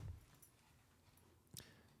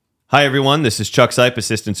Hi, everyone. This is Chuck Seipp,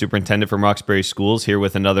 Assistant Superintendent from Roxbury Schools, here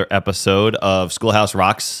with another episode of Schoolhouse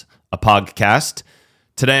Rocks, a podcast.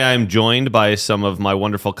 Today, I'm joined by some of my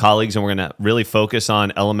wonderful colleagues, and we're going to really focus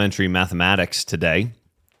on elementary mathematics today.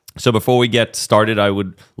 So before we get started, I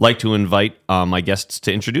would like to invite my guests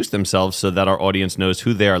to introduce themselves so that our audience knows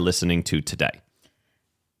who they are listening to today.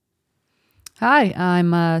 Hi,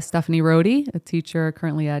 I'm Stephanie Rhode, a teacher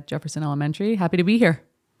currently at Jefferson Elementary. Happy to be here.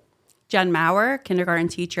 Jen Maurer, kindergarten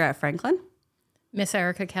teacher at Franklin. Miss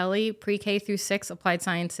Erica Kelly, pre-K through 6 applied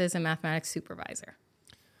sciences and mathematics supervisor.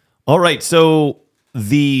 All right, so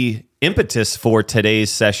the impetus for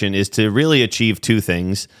today's session is to really achieve two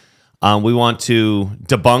things. We want to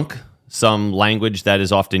debunk some language that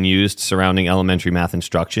is often used surrounding elementary math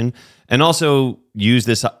instruction, and also use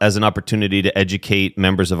this as an opportunity to educate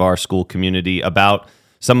members of our school community about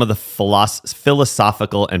some of the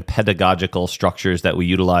philosophical and pedagogical structures that we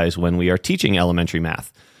utilize when we are teaching elementary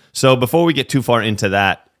math. So before we get too far into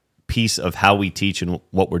that piece of how we teach and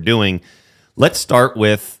what we're doing, let's start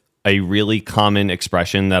with a really common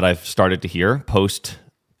expression that I've started to hear post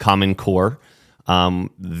Common Core.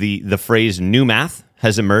 The phrase new math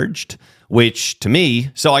has emerged, which to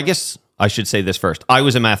me, so I guess I should say this first. I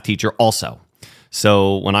was a math teacher also.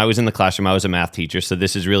 So when I was in the classroom, I was a math teacher. So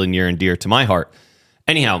this is really near and dear to my heart.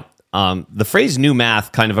 Anyhow, the phrase new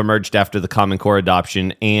math kind of emerged after the Common Core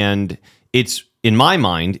adoption, and it's, in my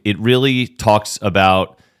mind, it really talks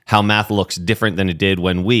about how math looks different than it did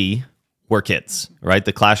when we were kids, right?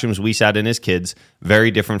 The classrooms we sat in as kids, very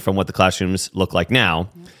different from what the classrooms look like now,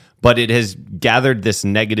 but it has gathered this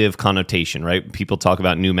negative connotation, right? People talk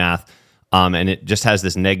about new math, and it just has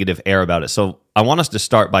this negative air about it. So I want us to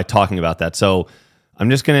start by talking about that. So I'm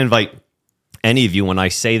just going to invite any of you, when I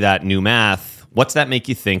say that new math, what's that make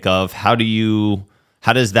you think of? How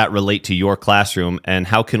does that relate to your classroom? And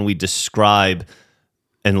how can we describe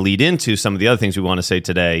and lead into some of the other things we want to say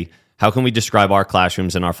today? How can we describe our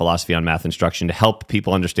classrooms and our philosophy on math instruction to help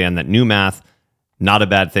people understand that new math, not a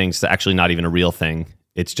bad thing, it's actually not even a real thing.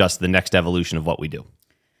 It's just the next evolution of what we do.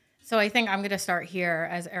 So I think I'm going to start here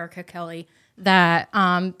as Erica Kelly, that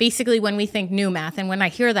basically when we think new math, and when I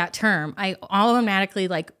hear that term, I automatically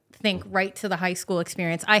think right to the high school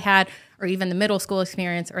experience I had, or even the middle school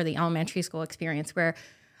experience or the elementary school experience, where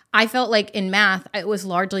I felt like in math, it was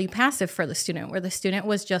largely passive for the student, where the student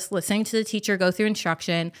was just listening to the teacher go through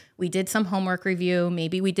instruction. We did some homework review,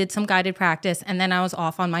 maybe we did some guided practice, and then I was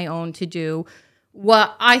off on my own to do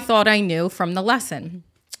what I thought I knew from the lesson.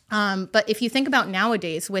 But if you think about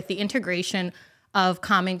nowadays with the integration of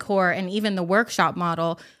Common Core and even the workshop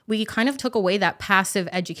model, we kind of took away that passive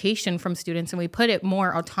education from students and we put it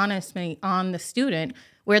more autonomously on the student,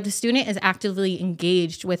 where the student is actively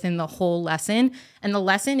engaged within the whole lesson, and the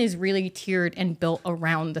lesson is really tiered and built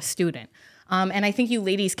around the student. And I think you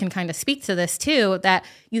ladies can kind of speak to this too, that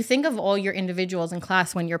you think of all your individuals in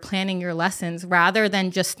class when you're planning your lessons rather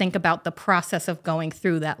than just think about the process of going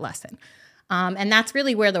through that lesson. And that's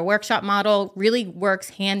really where the workshop model really works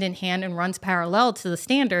hand in hand and runs parallel to the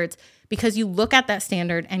standards, because you look at that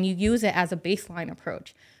standard and you use it as a baseline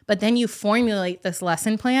approach. But then you formulate this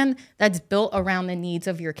lesson plan that's built around the needs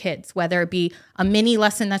of your kids, whether it be a mini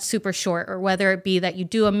lesson that's super short, or whether it be that you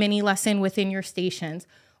do a mini lesson within your stations,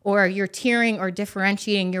 or you're tiering or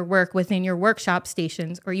differentiating your work within your workshop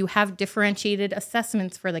stations, or you have differentiated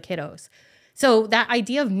assessments for the kiddos. So that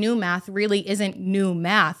idea of new math really isn't new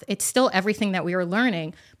math. It's still everything that we are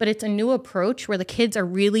learning, but it's a new approach where the kids are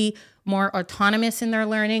really more autonomous in their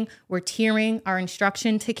learning. We're tiering our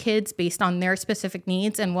instruction to kids based on their specific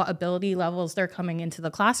needs and what ability levels they're coming into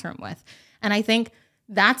the classroom with. And I think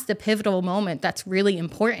that's the pivotal moment that's really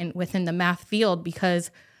important within the math field,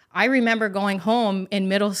 because I remember going home in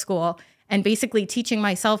middle school and basically teaching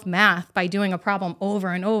myself math by doing a problem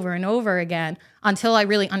over and over and over again until I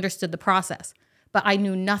really understood the process. But I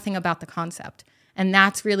knew nothing about the concept. And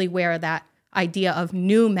that's really where that idea of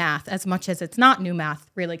new math, as much as it's not new math,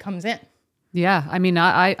 really comes in. Yeah, I mean,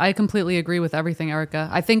 I completely agree with everything, Erica.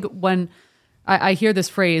 I think when I hear this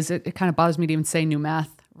phrase, it kind of bothers me to even say new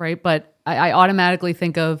math, right? But I automatically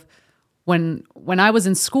think of when I was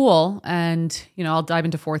in school, and I'll dive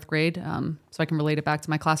into fourth grade, so I can relate it back to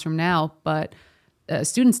my classroom now. But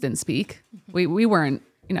students didn't speak. We weren't.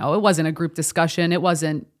 It wasn't a group discussion. It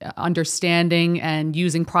wasn't understanding and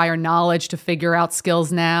using prior knowledge to figure out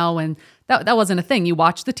skills now, and that wasn't a thing. You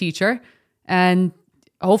watch the teacher, and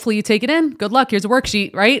hopefully you take it in. Good luck. Here's a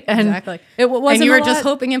worksheet, right? And exactly. It wasn't. And you were just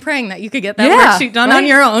hoping and praying that you could get that worksheet done on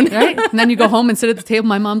your own. Right? And then you go home and sit at the table.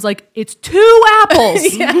 My mom's like, "It's 2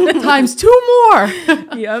 apples times 2 more."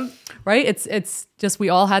 Yep. Right? It's just we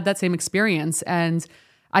all had that same experience, and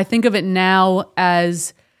I think of it now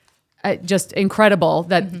as just incredible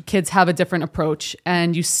that kids have a different approach,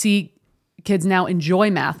 and you see kids now enjoy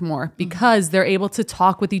math more because they're able to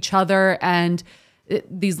talk with each other, and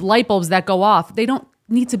these light bulbs that go off, they don't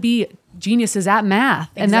need to be geniuses at math.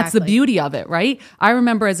 And that's the beauty of it, right? I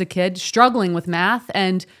remember as a kid struggling with math,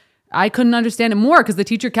 and I couldn't understand it more because the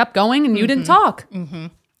teacher kept going and you didn't talk.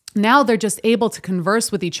 Now they're just able to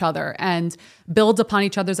converse with each other and build upon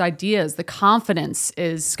each other's ideas. The confidence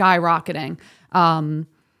is skyrocketing.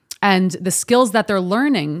 And the skills that they're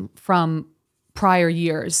learning from prior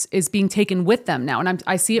years is being taken with them now. And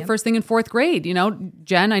I see it first thing in fourth grade. You know,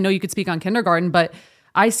 Jen, I know you could speak on kindergarten, but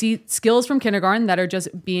I see skills from kindergarten that are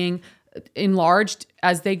just being enlarged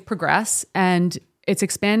as they progress, and it's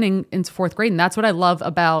expanding into fourth grade. And that's what I love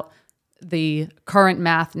about the current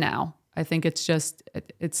math now. I think it's just,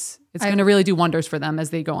 it's going to really do wonders for them as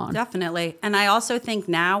they go on. Definitely. And I also think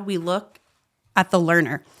now we look at the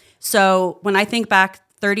learner. So when I think back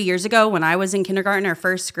 30 years ago, when I was in kindergarten or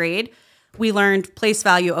first grade, we learned place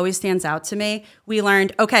value always stands out to me. We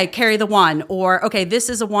learned, okay, carry the 1, or okay, this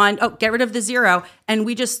is a 1. Oh, get rid of the 0. And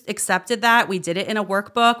we just accepted that. We did it in a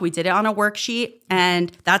workbook. We did it on a worksheet.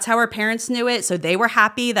 And that's how our parents knew it. So they were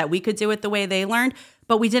happy that we could do it the way they learned,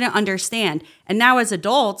 but we didn't understand. And now as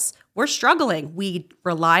adults, we're struggling. We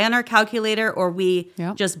rely on our calculator, or we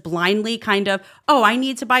just blindly kind of, oh, I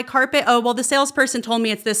need to buy carpet. Oh, well, the salesperson told me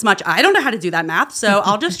it's this much. I don't know how to do that math, so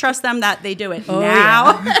I'll just trust them that they do it.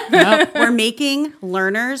 We're making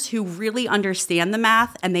learners who really understand the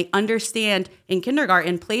math, and they understand in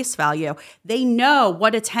kindergarten place value. They know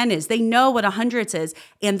what a 10 is. They know what a hundreds is,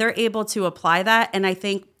 and they're able to apply that. And I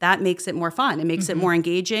think that makes it more fun. It makes it more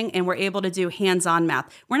engaging, and we're able to do hands-on math.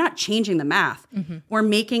 We're not changing the math. We're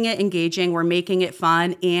making it engaging. We're making it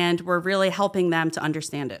fun, and we're really helping them to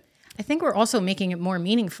understand it. I think we're also making it more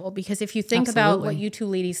meaningful, because if you think about what you two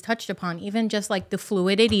ladies touched upon, even just like the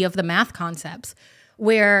fluidity of the math concepts,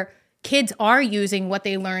 where kids are using what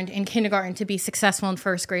they learned in kindergarten to be successful in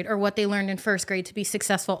first grade, or what they learned in first grade to be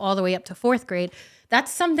successful all the way up to fourth grade.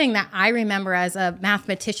 That's something that I remember as a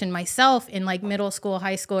mathematician myself in like middle school,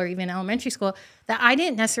 high school, or even elementary school that I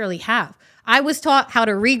didn't necessarily have. I was taught how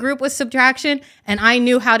to regroup with subtraction, and I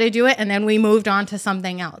knew how to do it, and then we moved on to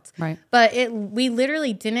something else. Right. But we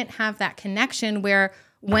literally didn't have that connection where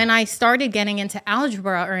when I started getting into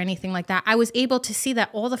algebra or anything like that, I was able to see that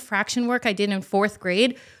all the fraction work I did in fourth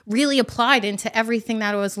grade really applied into everything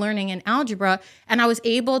that I was learning in algebra. And I was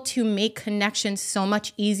able to make connections so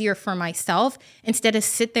much easier for myself instead of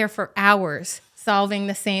sit there for hours solving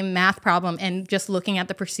the same math problem and just looking at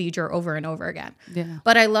the procedure over and over again. Yeah.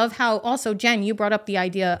 But I love how also, Jen, you brought up the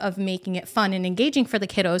idea of making it fun and engaging for the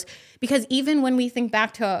kiddos, because even when we think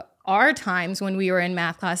back to our times when we were in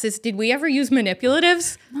math classes, did we ever use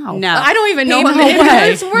manipulatives? No. I don't even know what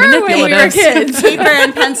manipulatives were when we were kids. Paper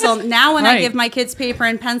and pencil. Now when I give my kids paper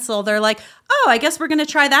and pencil, they're like, oh, I guess we're going to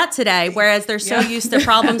try that today. Whereas they're so used to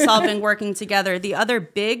problem solving, working together. The other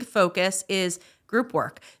big focus is group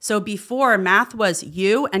work. So before, math was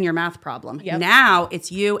you and your math problem. Yep. Now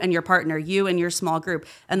it's you and your partner, you and your small group.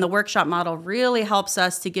 And the workshop model really helps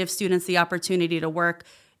us to give students the opportunity to work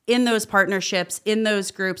in those partnerships, in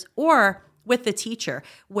those groups, or with the teacher,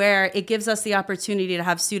 where it gives us the opportunity to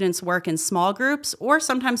have students work in small groups or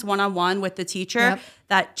sometimes one-on-one with the teacher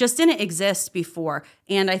that just didn't exist before.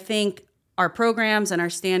 And I think our programs and our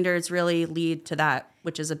standards really lead to that,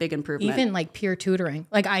 which is a big improvement. Even like peer tutoring.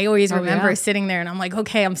 Like I always remember sitting there and I'm like,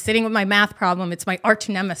 okay, I'm sitting with my math problem. It's my arch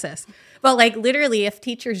nemesis. But like literally if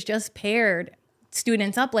teachers just paired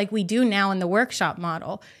students up like we do now in the workshop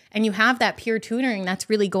model, and you have that peer tutoring that's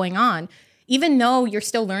really going on, even though you're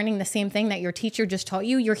still learning the same thing that your teacher just taught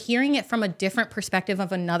you, you're hearing it from a different perspective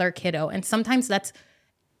of another kiddo. And sometimes that's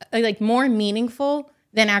like more meaningful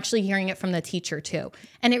than actually hearing it from the teacher too.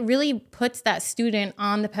 And it really puts that student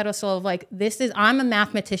on the pedestal of like, I'm a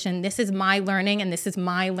mathematician, this is my learning, and this is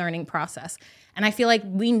my learning process. And I feel like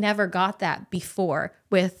we never got that before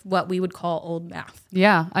with what we would call old math.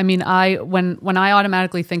 Yeah. I mean, when I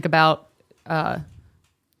automatically think about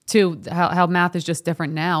too, how math is just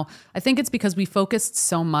different now, I think it's because we focused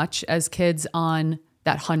so much as kids on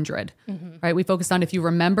that 100, right? We focused on if you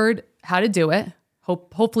remembered how to do it,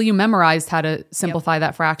 hopefully you memorized how to simplify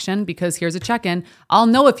that fraction, because here's a check-in. I'll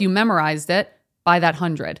know if you memorized it by that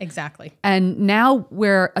 100. Exactly. And now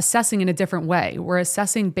we're assessing in a different way. We're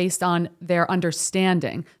assessing based on their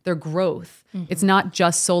understanding, their growth. It's not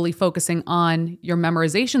just solely focusing on your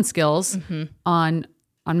memorization skills on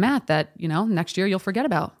math that, next year you'll forget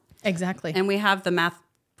about. Exactly. And we have the math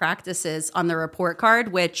practices on the report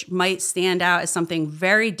card, which might stand out as something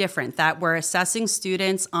very different, that we're assessing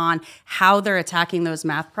students on how they're attacking those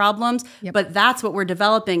math problems. But that's what we're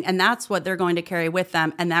developing, and that's what they're going to carry with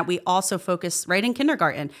them. And that we also focus right in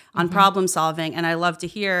kindergarten on problem solving. And I love to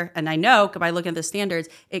hear, and I know by looking at the standards,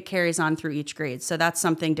 it carries on through each grade. So that's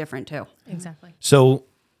something different too. Exactly. So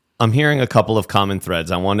I'm hearing a couple of common threads.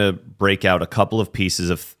 I want to break out a couple of pieces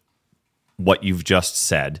of what you've just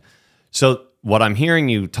said. So what I'm hearing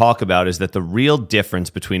you talk about is that the real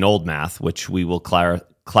difference between old math, which we will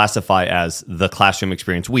classify as the classroom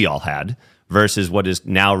experience we all had, versus what is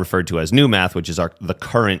now referred to as new math, which is the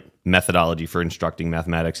current methodology for instructing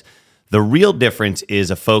mathematics. The real difference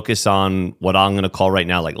is a focus on what I'm going to call right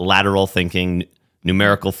now like lateral thinking,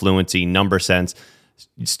 numerical fluency, number sense,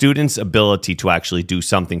 students' ability to actually do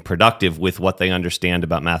something productive with what they understand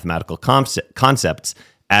about mathematical concepts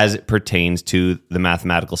as it pertains to the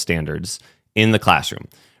mathematical standards in the classroom,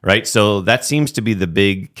 right? So that seems to be the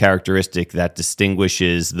big characteristic that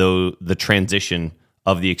distinguishes the transition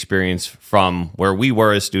of the experience from where we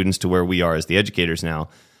were as students to where we are as the educators now.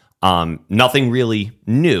 Nothing really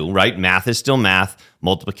new, right? Math is still math.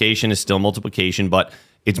 Multiplication is still multiplication, but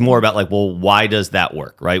it's more about like, well, why does that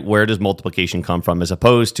work, right? Where does multiplication come from as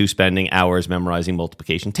opposed to spending hours memorizing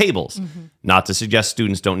multiplication tables? Not to suggest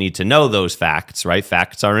students don't need to know those facts, right?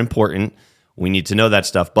 Facts are important. We need to know that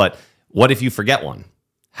stuff, but what if you forget one?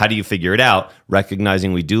 How do you figure it out?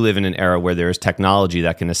 Recognizing we do live in an era where there is technology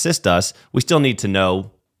that can assist us, we still need to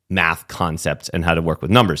know math concepts and how to work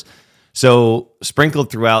with numbers. So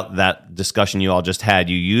sprinkled throughout that discussion you all just had,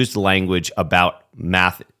 you used language about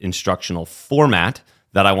math instructional format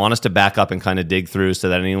that I want us to back up and kind of dig through so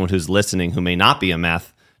that anyone who's listening who may not be a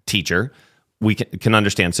math teacher, we can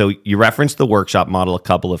understand. So you referenced the workshop model a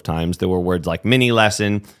couple of times. There were words like mini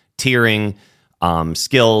lesson, tiering,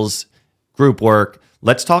 skills, group work.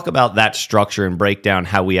 Let's talk about that structure and break down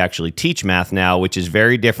how we actually teach math now, which is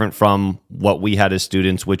very different from what we had as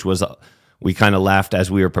students, which was, we kind of laughed as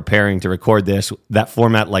we were preparing to record this, that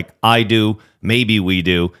format like I do, maybe we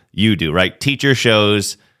do, you do, right? Teacher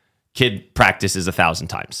shows, kid practices 1,000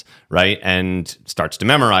 times, right? And starts to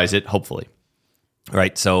memorize it, hopefully,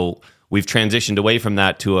 right? So we've transitioned away from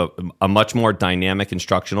that to a much more dynamic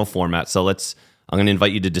instructional format. So I'm going to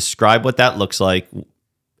invite you to describe what that looks like,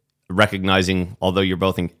 recognizing, although you're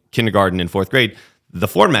both in kindergarten and fourth grade, the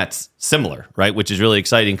format's similar, right? Which is really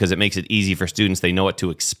exciting because it makes it easy for students. They know what to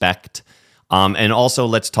expect. And also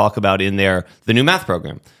let's talk about in there the new math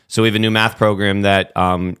program. So we have a new math program that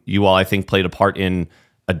you all, I think, played a part in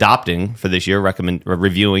adopting for this year,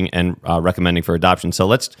 reviewing and recommending for adoption. So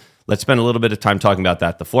let's spend a little bit of time talking about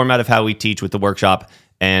that, the format of how we teach with the workshop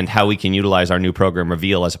and how we can utilize our new program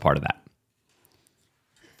Reveal as a part of that.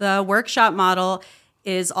 The workshop model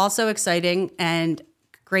is also exciting and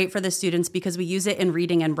great for the students because we use it in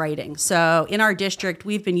reading and writing. So in our district,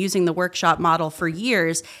 we've been using the workshop model for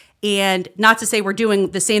years. And not to say we're doing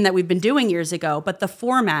the same that we've been doing years ago, but the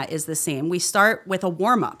format is the same. We start with a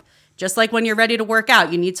warm-up. Just like when you're ready to work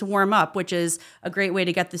out, you need to warm up, which is a great way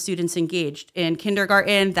to get the students engaged. In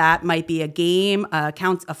kindergarten, that might be a game,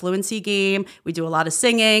 a fluency game. We do a lot of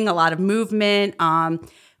singing, a lot of movement.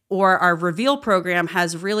 Or our Reveal program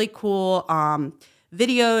has really cool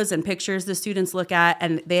videos and pictures the students look at,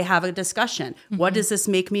 and they have a discussion. What does this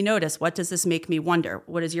make me notice? What does this make me wonder?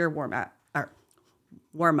 What does your warm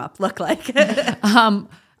up look like?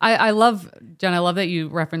 I love, Jen, I love that you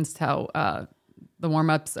referenced how the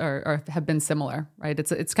warm-ups have been similar, right?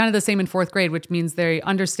 It's kind of the same in fourth grade, which means they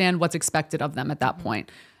understand what's expected of them at that point.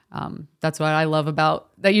 That's what I love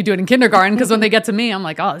about that you do it in kindergarten, because when they get to me, I'm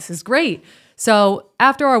like, oh, this is great. So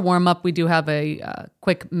after our warm-up, we do have a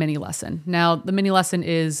quick mini lesson. Now, the mini lesson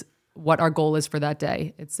is what our goal is for that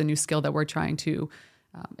day. It's a new skill that we're trying to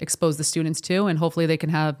expose the students to, and hopefully they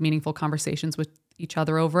can have meaningful conversations with each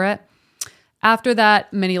other over it. After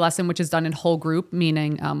that mini lesson, which is done in whole group,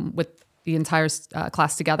 meaning with the entire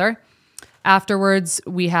class together, afterwards,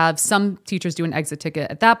 we have some teachers do an exit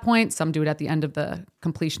ticket at that point. Some do it at the end of the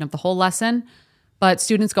completion of the whole lesson. But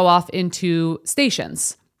students go off into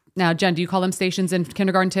stations. Now, Jen, do you call them stations in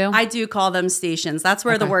kindergarten too? I do call them stations. That's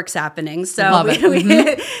where the work's happening. So Love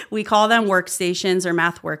it. we call them workstations or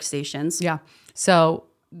math workstations. Yeah. So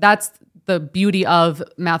that's the beauty of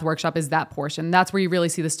Math Workshop, is that portion. That's where you really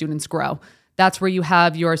see the students grow. That's where you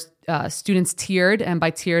have your students tiered. And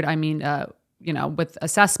by tiered, I mean, with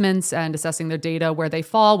assessments and assessing their data, where they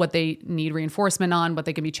fall, what they need reinforcement on, what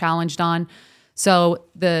they can be challenged on. So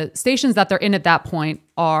the stations that they're in at that point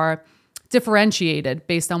are differentiated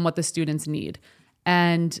based on what the students need.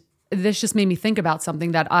 And this just made me think about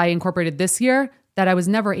something that I incorporated this year that I was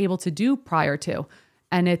never able to do prior to.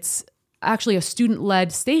 and it's actually a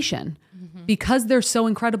student-led station. Because they're so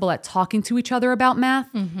incredible at talking to each other about math,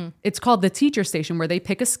 it's called the teacher station, where they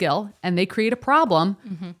pick a skill and they create a problem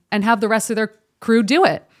and have the rest of their crew do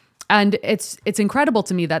it. And it's incredible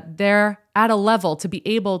to me that they're at a level to be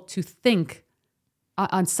able to think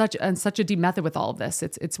on such a deep method with all of this.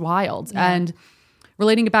 It's wild. Yeah. And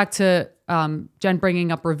relating it back to Jen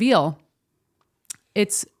bringing up reveal,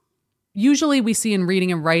 it's usually we see in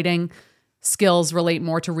reading and writing skills relate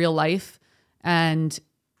more to real life, and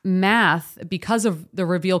math, because of the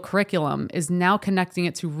reveal curriculum, is now connecting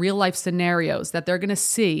it to real life scenarios that they're going to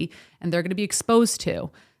see and they're going to be exposed to,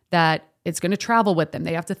 that it's going to travel with them.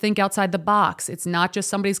 They have to think outside the box. It's not just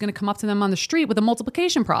somebody's going to come up to them on the street with a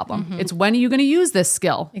multiplication problem. It's when are you going to use this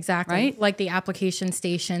skill? Exactly. Right? Like the application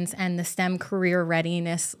stations and the STEM career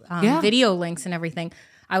readiness video links and everything.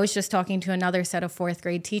 I was just talking to another set of fourth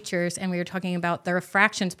grade teachers, and we were talking about their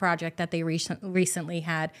fractions project that they recently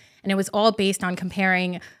had. And it was all based on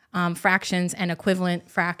comparing fractions and equivalent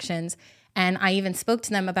fractions. And I even spoke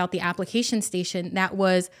to them about the application station that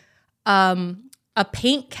was a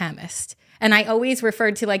paint chemist. And I always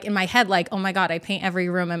referred to, like, in my head, like, oh my God, I paint every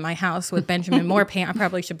room in my house with Benjamin Moore paint. I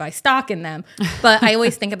probably should buy stock in them. But I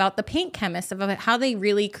always think about the paint chemists, about how they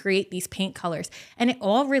really create these paint colors. And it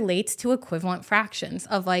all relates to equivalent fractions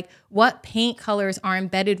of, like, what paint colors are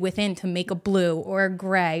embedded within to make a blue or a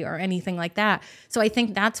gray or anything like that. So I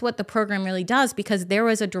think that's what the program really does, because there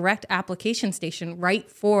was a direct application station right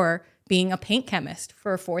for being a paint chemist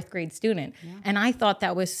for a fourth grade student. Yeah. And I thought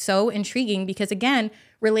that was so intriguing because, again,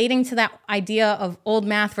 relating to that idea of old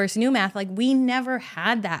math versus new math, like, we never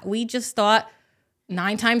had that. We just thought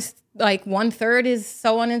 9 times, like, 1/3 is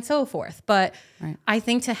so on and so forth. But right. I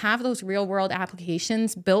think to have those real world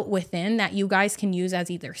applications built within that you guys can use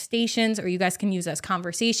as either stations or you guys can use as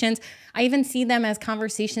conversations. I even see them as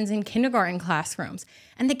conversations in kindergarten classrooms,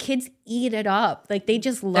 and the kids eat it up. Like, they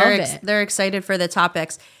just love it. They're excited for the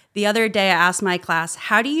topics. The other day I asked my class,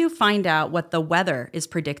 how do you find out what the weather is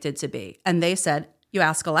predicted to be? And they said, you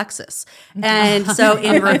ask Alexis. And so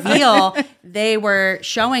in Reveal, they were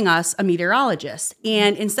showing us a meteorologist.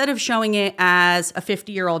 And instead of showing it as a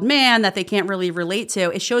 50-year-old man that they can't really relate to,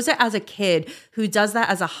 it shows it as a kid who does that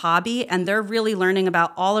as a hobby. And they're really learning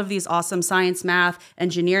about all of these awesome science, math,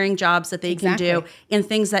 engineering jobs that they can do and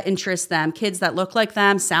things that interest them. Kids that look like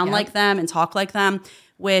them, sound like them, and talk like them,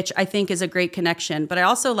 which I think is a great connection. But I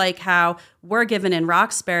also like how we're given in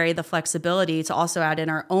Roxbury the flexibility to also add in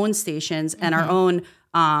our own stations and our own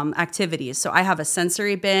activities. So I have a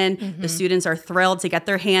sensory bin. The students are thrilled to get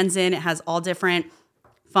their hands in. It has all different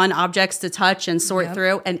fun objects to touch and sort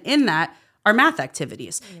through. And in that are math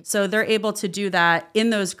activities. So they're able to do that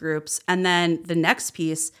in those groups. And then the next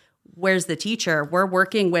piece, where's the teacher? We're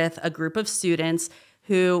working with a group of students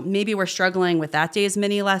who maybe were struggling with that day's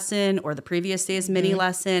mini lesson or the previous day's mini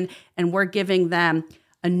lesson, and we're giving them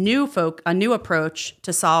a new approach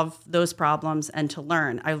to solve those problems and to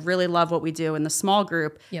learn. I really love what we do in the small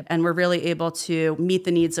group, and we're really able to meet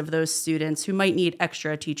the needs of those students who might need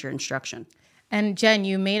extra teacher instruction. And Jen,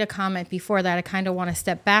 you made a comment before that I kind of want to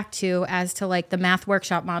step back to as to, like, the math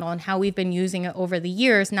workshop model and how we've been using it over the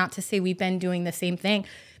years, not to say we've been doing the same thing,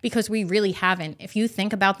 because we really haven't. If you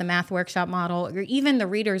think about the math workshop model or even the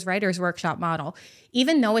readers, writers workshop model,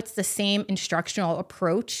 even though it's the same instructional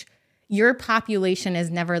approach, your population is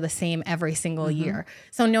never the same every single year.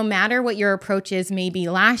 So no matter what your approach is maybe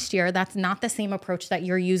last year, that's not the same approach that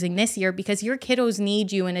you're using this year, because your kiddos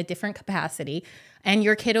need you in a different capacity, and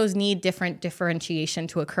your kiddos need different differentiation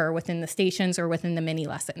to occur within the stations or within the mini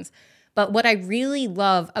lessons. But what I really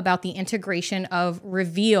love about the integration of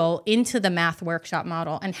Reveal into the math workshop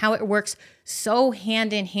model and how it works so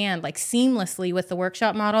hand in hand, like seamlessly with the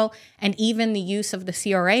workshop model, and even the use of the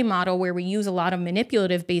CRA model where we use a lot of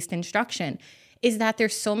manipulative based instruction, is that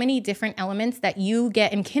there's so many different elements that you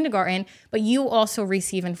get in kindergarten, but you also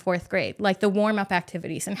receive in fourth grade, like the warm-up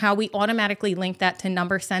activities and how we automatically link that to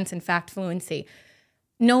number sense and fact fluency.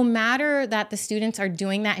 No matter that the students are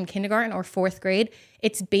doing that in kindergarten or fourth grade,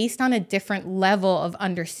 it's based on a different level of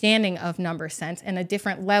understanding of number sense and a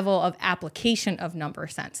different level of application of number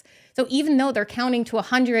sense. So even though they're counting to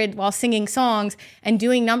 100 while singing songs and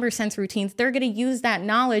doing number sense routines, they're going to use that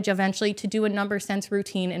knowledge eventually to do a number sense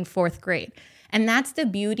routine in fourth grade. And that's the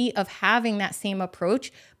beauty of having that same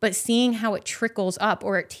approach, but seeing how it trickles up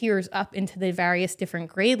or it tiers up into the various different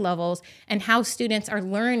grade levels and how students are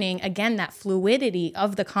learning, again, that fluidity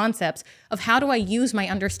of the concepts of how do I use my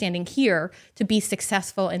understanding here to be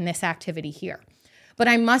successful in this activity here. But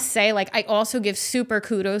I must say, like, I also give super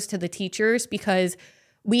kudos to the teachers, because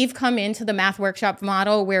we've come into the math workshop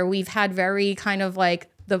model where we've had very kind of like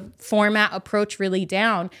the format approach really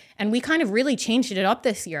down. And we kind of really changed it up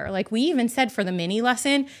this year. Like we even said for the mini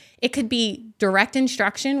lesson, it could be direct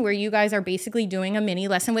instruction where you guys are basically doing a mini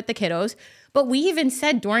lesson with the kiddos. But we even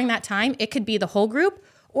said during that time, it could be the whole group,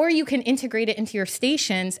 or you can integrate it into your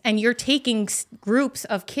stations and you're taking groups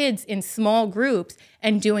of kids in small groups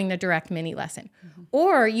and doing the direct mini lesson. Mm-hmm.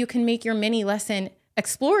 Or you can make your mini lesson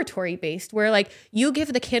exploratory based, where like you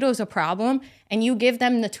give the kiddos a problem and you give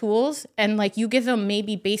them the tools, and like you give them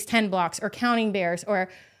maybe base 10 blocks or counting bears or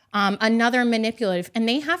another manipulative, and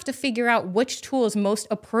they have to figure out which tool is most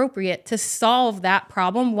appropriate to solve that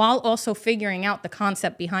problem while also figuring out the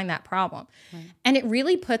concept behind that problem. Right. And it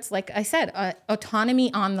really puts, like I said,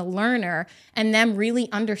 autonomy on the learner and them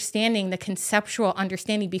really understanding the conceptual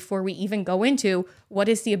understanding before we even go into what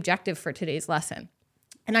is the objective for today's lesson.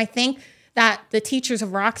 And I think that the teachers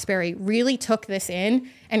of Roxbury really took this in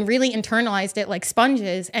and really internalized it like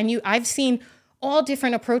sponges. And I've seen all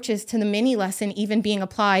different approaches to the mini lesson even being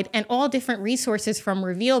applied, and all different resources from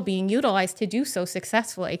Reveal being utilized to do so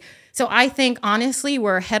successfully. So I think, honestly,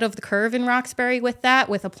 we're ahead of the curve in Roxbury with that,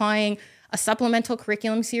 with applying a supplemental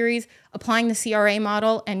curriculum series, applying the CRA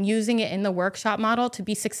model, and using it in the workshop model to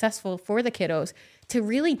be successful for the kiddos, to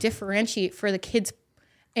really differentiate for the kids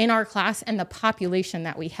in our class and the population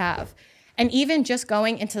that we have. And even just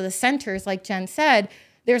going into the centers, like Jen said,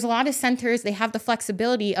 there's a lot of centers, they have the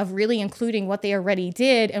flexibility of really including what they already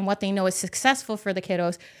did and what they know is successful for the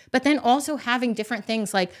kiddos, but then also having different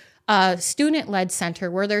things like a student-led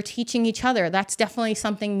center where they're teaching each other. That's definitely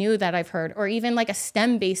something new that I've heard, or even like a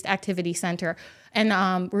STEM-based activity center.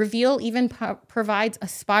 And Reveal even provides a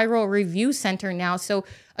spiral review center now, so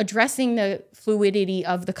addressing the fluidity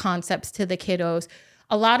of the concepts to the kiddos.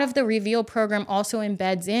 A lot of the Reveal program also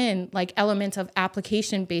embeds in like elements of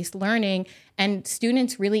application-based learning and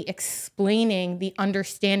students really explaining the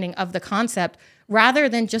understanding of the concept rather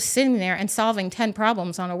than just sitting there and solving 10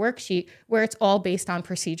 problems on a worksheet where it's all based on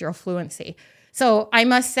procedural fluency. So I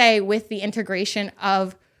must say, with the integration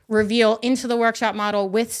of Reveal into the workshop model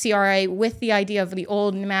with CRA, with the idea of the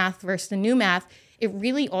old math versus the new math, it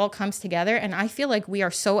really all comes together. And I feel like we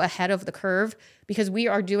are so ahead of the curve because we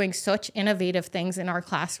are doing such innovative things in our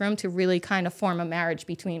classroom to really kind of form a marriage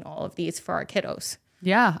between all of these for our kiddos.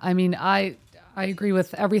 Yeah, I mean, I agree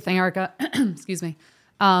with everything, Erica. Excuse me.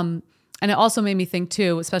 And it also made me think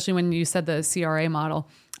too, especially when you said the CRA model.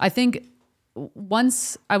 I think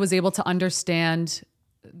once I was able to understand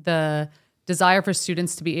the desire for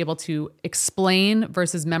students to be able to explain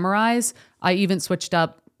versus memorize, I even switched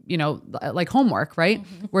up, like homework, right?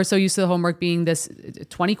 Mm-hmm. We're so used to the homework being this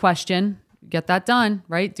 20 question, get that done,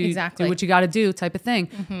 right? Do what you got to do type of thing.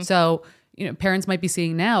 Mm-hmm. So, parents might be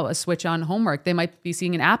seeing now a switch on homework. They might be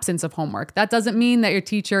seeing an absence of homework. That doesn't mean that your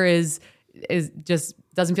teacher is just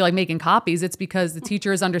doesn't feel like making copies. It's because the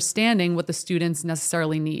teacher is understanding what the students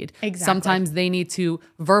necessarily need. Exactly. Sometimes they need to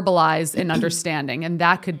verbalize an understanding, and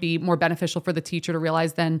that could be more beneficial for the teacher to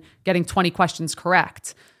realize than getting 20 questions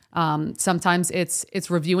correct. Sometimes it's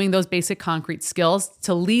reviewing those basic concrete skills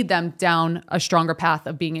to lead them down a stronger path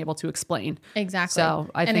of being able to explain. Exactly. So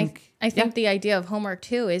I think the idea of homework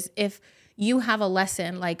too is if you have a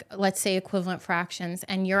lesson, like let's say equivalent fractions,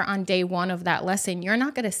 and you're on day one of that lesson, you're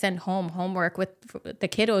not going to send home homework with the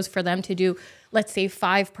kiddos for them to do, let's say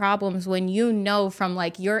 5 problems when you know from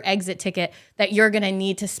like your exit ticket that you're going to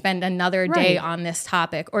need to spend another day on this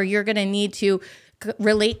topic, or you're going to need to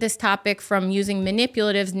relate this topic from using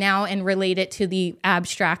manipulatives now and relate it to the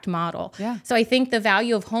abstract model. Yeah. So I think the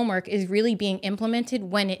value of homework is really being implemented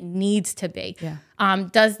when it needs to be. Yeah.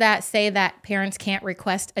 Does that say that parents can't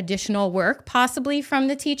request additional work possibly from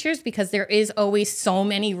the teachers? Because there is always so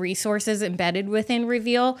many resources embedded within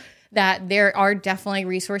Reveal that there are definitely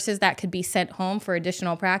resources that could be sent home for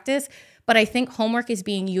additional practice. But I think homework is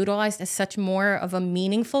being utilized as such more of a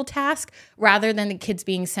meaningful task rather than the kids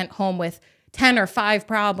being sent home with 10 or 5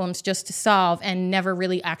 problems just to solve and never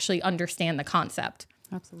really actually understand the concept.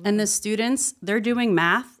 Absolutely. And the students, they're doing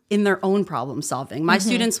math in their own problem solving. My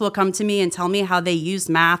students will come to me and tell me how they used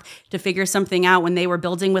math to figure something out when they were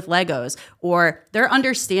building with Legos, or they're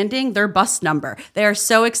understanding their bus number. They are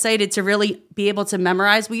so excited to really be able to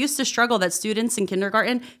memorize. We used to struggle that students in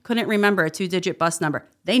kindergarten couldn't remember a 2-digit bus number.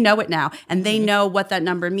 They know it now, and they know what that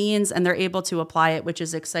number means, and they're able to apply it, which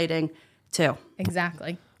is exciting too.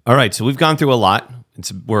 Exactly. All right, so we've gone through a lot.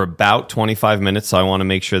 We're about 25 minutes, so I want to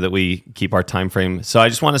make sure that we keep our time frame. So I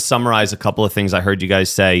just want to summarize a couple of things I heard you guys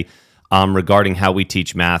say regarding how we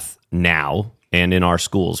teach math now and in our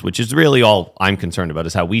schools, which is really all I'm concerned about,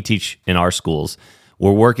 is how we teach in our schools.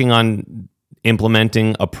 We're working on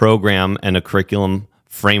implementing a program and a curriculum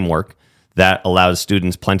framework that allows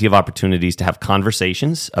students plenty of opportunities to have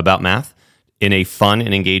conversations about math in a fun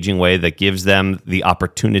and engaging way that gives them the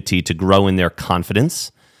opportunity to grow in their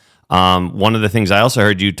confidence. One of the things I also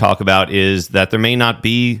heard you talk about is that there may not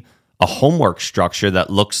be a homework structure that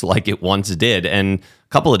looks like it once did. And a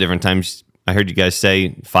couple of different times I heard you guys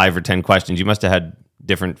say 5 or 10 questions. You must have had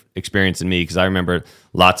different experience than me, because I remember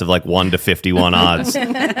lots of like 1 to 51 odds.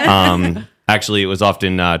 Actually, it was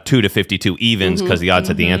often 2 to 52 evens, because the odds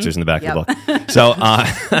had the answers in the back of the book. So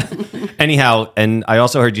anyhow, and I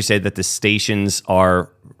also heard you say that the stations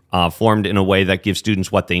are formed in a way that gives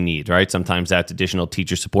students what they need, right? Sometimes that's additional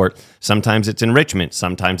teacher support. Sometimes it's enrichment.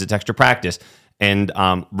 Sometimes it's extra practice. And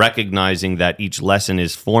recognizing that each lesson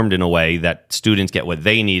is formed in a way that students get what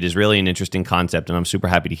they need is really an interesting concept, and I'm super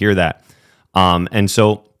happy to hear that. And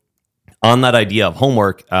so on that idea of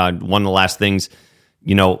homework, one of the last things,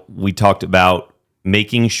 we talked about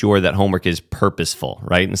making sure that homework is purposeful,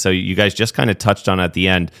 right? And so you guys just kind of touched on at the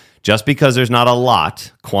end, just because there's not a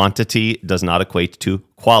lot, quantity does not equate to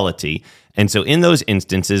quality. And so in those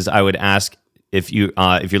instances, I would ask, if you're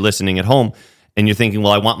listening at home and you're thinking,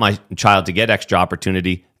 well, I want my child to get extra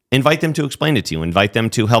opportunity, invite them to explain it to you, invite them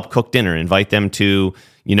to help cook dinner, invite them to,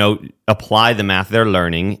 apply the math they're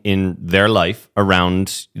learning in their life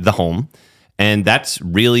around the home. And that's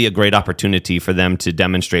really a great opportunity for them to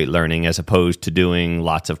demonstrate learning, as opposed to doing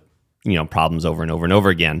lots of, problems over and over and over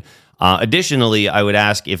again. Additionally, I would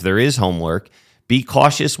ask, if there is homework, be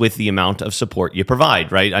cautious with the amount of support you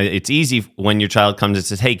provide, right? It's easy when your child comes and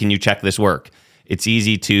says, hey, can you check this work? It's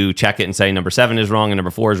easy to check it and say number 7 is wrong and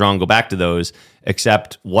number 4 is wrong, go back to those.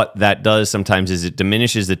 Except what that does sometimes is it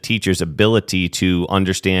diminishes the teacher's ability to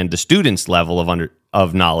understand the student's level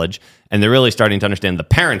of knowledge, and they're really starting to understand the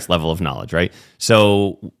parent's level of knowledge, right?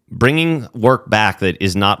 So bringing work back that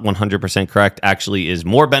is not 100% correct actually is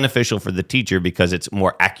more beneficial for the teacher, because it's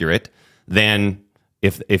more accurate than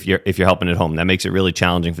if you're helping at home. That makes it really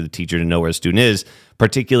challenging for the teacher to know where the student is,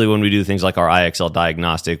 particularly when we do things like our IXL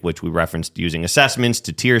diagnostic, which we referenced using assessments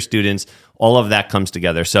to tier students. All of that comes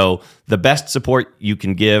together. So the best support you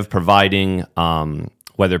can give, providing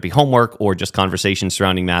whether it be homework or just conversations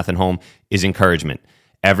surrounding math and home, is encouragement.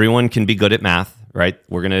 Everyone can be good at math, right?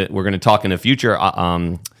 We're gonna talk in a future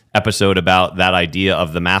episode about that idea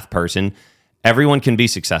of the math person. Everyone can be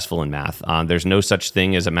successful in math. There's no such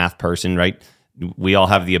thing as a math person, right? We all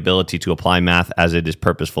have the ability to apply math as it is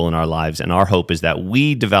purposeful in our lives. And our hope is that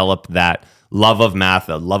we develop that love of math,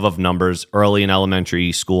 a love of numbers early in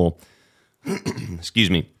elementary school, excuse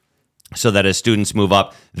me, so that as students move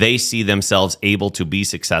up, they see themselves able to be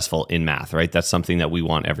successful in math, right? That's something that we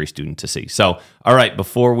want every student to see. So, all right,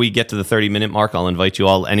 before we get to the 30-minute mark, I'll invite you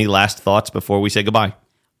all. Any last thoughts before we say goodbye?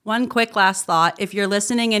 One quick last thought. If you're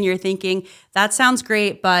listening and you're thinking, that sounds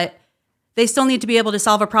great, but they still need to be able to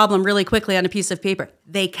solve a problem really quickly on a piece of paper.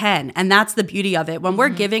 They can. And that's the beauty of it. When we're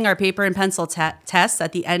giving our paper and pencil tests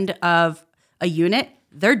at the end of a unit,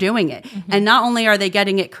 they're doing it. And not only are they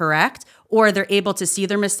getting it correct, or they're able to see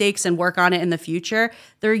their mistakes and work on it in the future,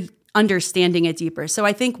 they're understanding it deeper. So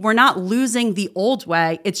I think we're not losing the old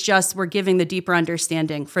way. It's just we're giving the deeper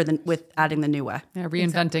understanding with adding the new way. Yeah,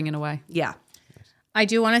 reinventing in a way. Yeah. I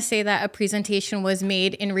do want to say that a presentation was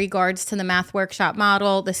made in regards to the math workshop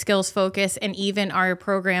model, the skills focus, and even our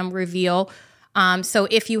program reveal. So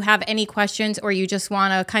if you have any questions, or you just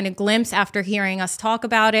want a kind of glimpse after hearing us talk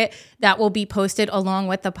about it, that will be posted along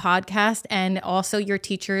with the podcast. And also your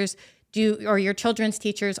teachers or your children's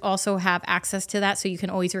teachers also have access to that. So you can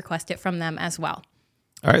always request it from them as well.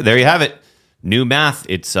 All right, there you have it. New math.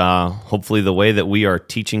 It's hopefully the way that we are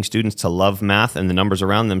teaching students to love math and the numbers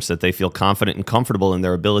around them, so that they feel confident and comfortable in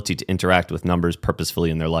their ability to interact with numbers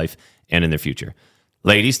purposefully in their life and in their future.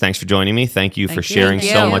 Ladies, thanks for joining me. Thank you for sharing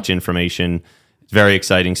so much information. It's very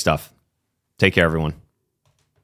exciting stuff. Take care, everyone.